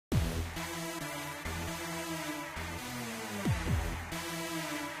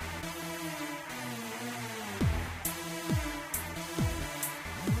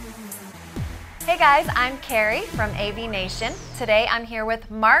Hey guys, I'm Carrie from AVNation. Today I'm here with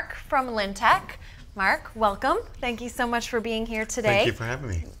Mark from LynTec. Mark, welcome. Thank you so much for being here today. Thank you for having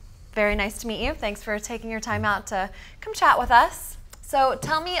me. Very nice to meet you. Thanks for taking your time out to come chat with us. So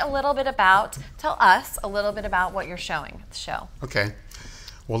tell us a little bit about what you're showing at the show. Okay.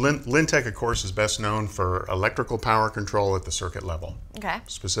 Well, LynTec, of course, is best known for electrical power control at the circuit level. Okay.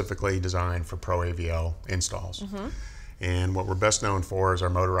 Specifically designed for Pro AVL installs. And what we're best known for is our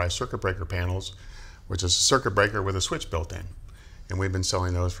motorized circuit breaker panels, which is a circuit breaker with a switch built in. And we've been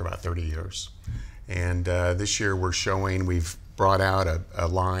selling those for about 30 years. And this year we've brought out a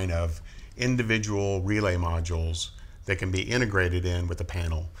line of individual relay modules that can be integrated in with the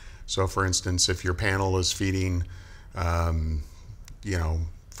panel. So for instance, if your panel is feeding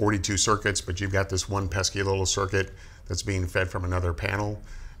 42 circuits, but you've got this one pesky little circuit that's being fed from another panel,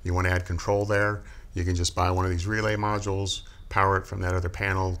 you want to add control there, you can just buy one of these relay modules, power it from that other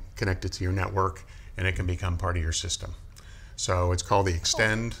panel, connect it to your network, and it can become part of your system. So it's called the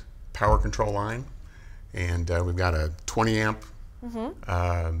Xtend Power Control line, and we've got a 20 amp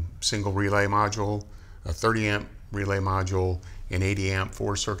single relay module, a 30 amp relay module, an 80 amp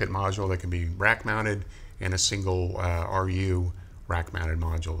 4-circuit module that can be rack mounted, and a single RU rack mounted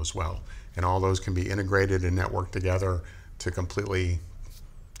module as well. And all those can be integrated and networked together to completely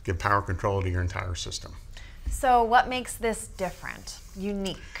give power control to your entire system. So what makes this different,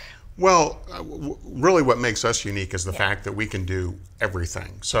 unique? Well, really what makes us unique is the fact that we can do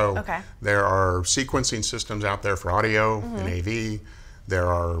everything. So there are sequencing systems out there for audio and AV. There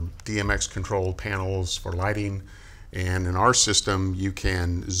are DMX controlled panels for lighting. And in our system, you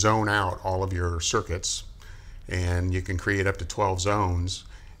can zone out all of your circuits, and you can create up to 12 zones.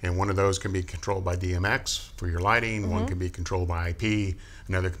 And one of those can be controlled by DMX for your lighting, one can be controlled by IP,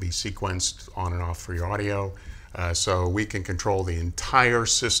 another can be sequenced on and off for your audio. So we can control the entire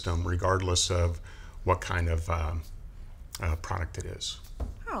system regardless of what kind of product it is.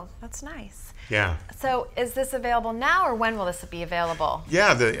 Oh, that's nice. Yeah. So is this available now, or when will this be available?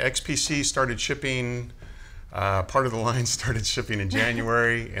 Yeah, the XPC started shipping, part of the line started shipping in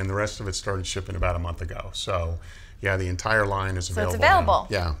January, and the rest of it started shipping about a month ago. So yeah, the entire line is available. So it's available.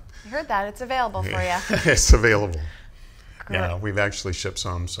 Now. Yeah. You heard that, it's available for you. It's available. Great. Yeah, we've actually shipped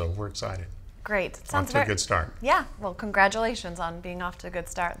some, so we're excited. Great. Sounds off to a good start. Yeah, well, congratulations on being off to a good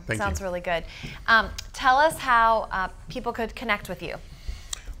start. Thank you. Really good. Tell us how people could connect with you.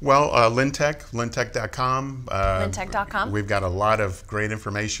 Well, LynTec, LynTec.com. LynTec.com. We've got a lot of great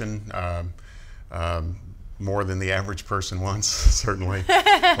information, more than the average person wants, certainly.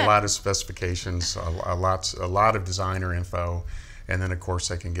 A lot of specifications, a lot of designer info, and then of course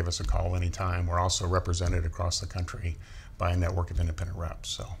they can give us a call anytime. We're also represented across the country by a network of independent reps.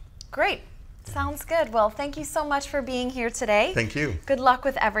 So great. Sounds good. Well, thank you so much for being here today. Thank you. Good luck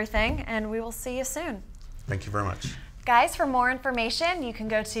with everything, and we will see you soon. Thank you very much. Guys, for more information, you can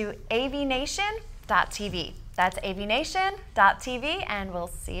go to avnation.tv. That's avnation.tv, and we'll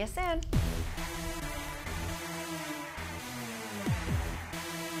see you soon.